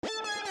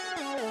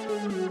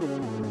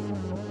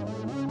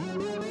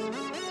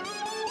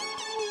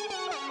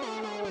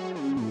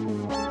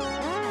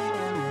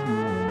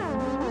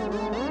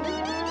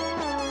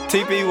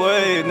TP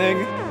Wade,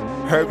 nigga.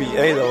 Herbie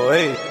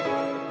 808.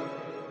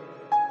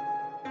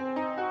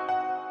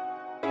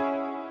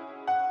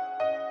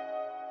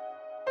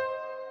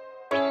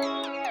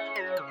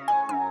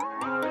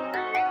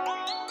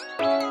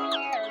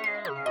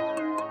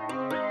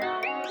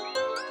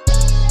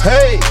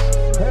 Hey,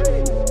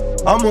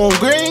 I'm on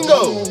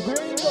Gringo.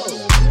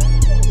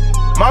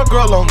 My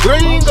girl on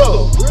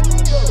Gringo.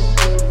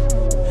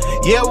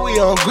 Yeah, we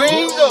on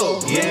Gringo.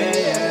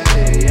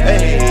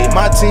 Hey,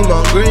 my team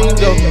on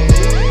Gringo.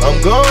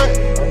 I'm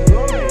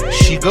going,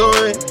 she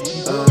going,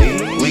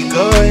 we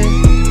going,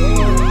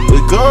 we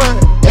going.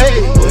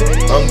 Hey,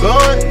 I'm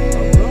going,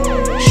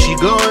 she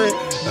going,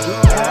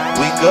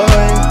 we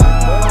going.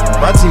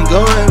 My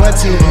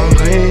team on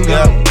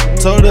Gringo.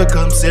 Told her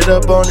come sit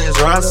up on this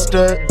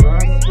roster.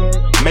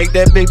 Make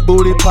that big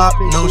booty pop,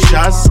 no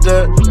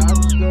shasta.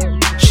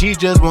 She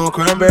just want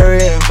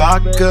cranberry and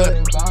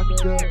vodka.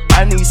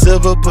 I need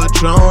silver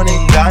Patron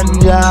and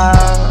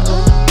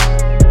ganja.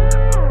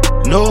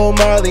 No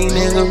Marley,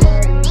 nigga.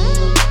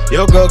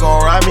 Your girl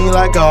gon' ride me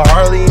like a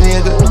Harley,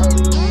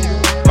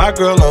 nigga. My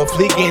girl on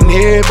fleek and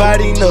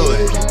everybody know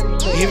it.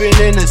 Even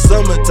in the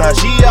summertime,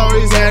 she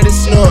always had it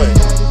snowing.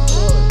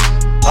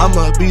 I'm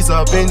a beast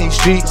off in these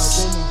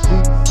streets.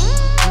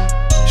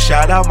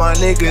 Shout out my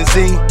niggas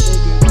Z.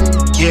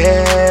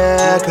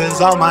 Yeah,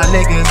 cause all my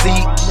niggas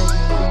eat.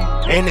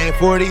 And that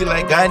 40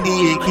 like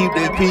Gandhi and keep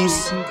the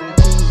peace.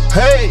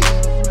 Hey,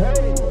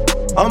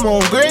 I'm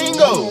on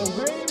Gringo.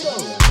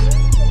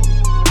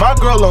 My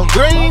girl on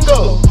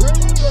Gringo.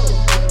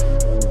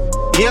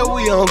 Yeah,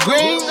 we on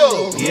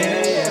Gringo.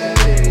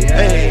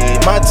 Hey,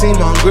 my team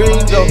on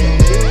Gringo.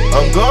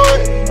 I'm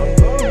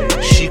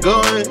going, she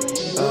going,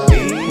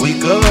 we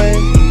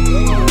going,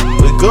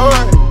 we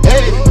going.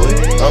 Hey,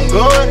 I'm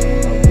going,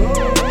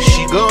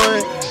 she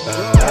going,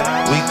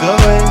 we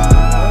going.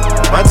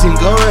 My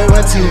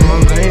team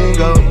on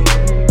Gringo.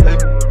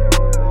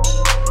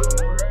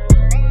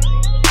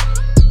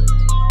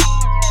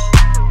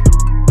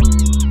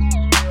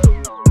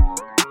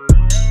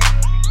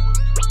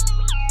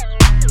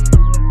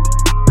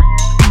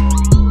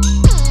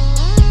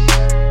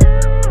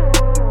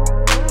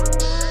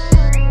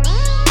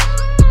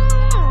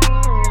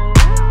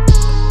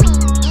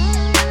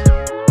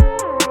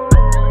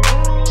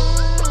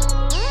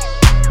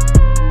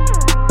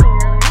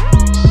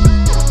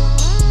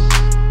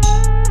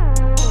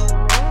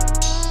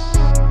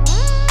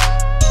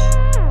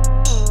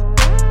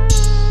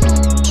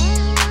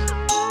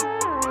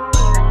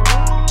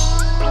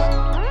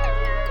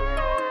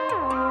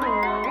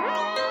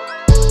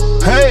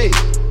 Hey,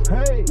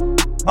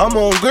 I'm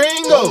on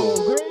Gringo.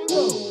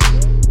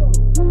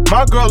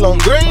 My girl on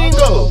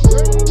Gringo.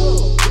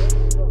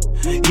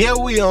 Yeah,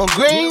 we on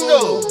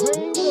Gringo.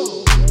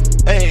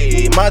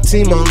 Hey, my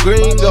team on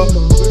Gringo.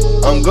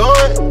 I'm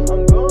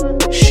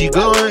going, she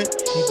going,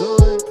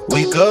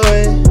 we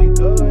going,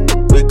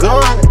 we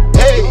going.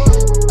 Hey,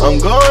 I'm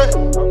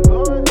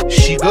going,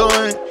 she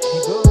going,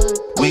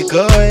 we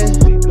going.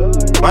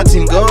 My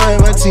team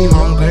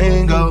on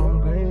Gringo.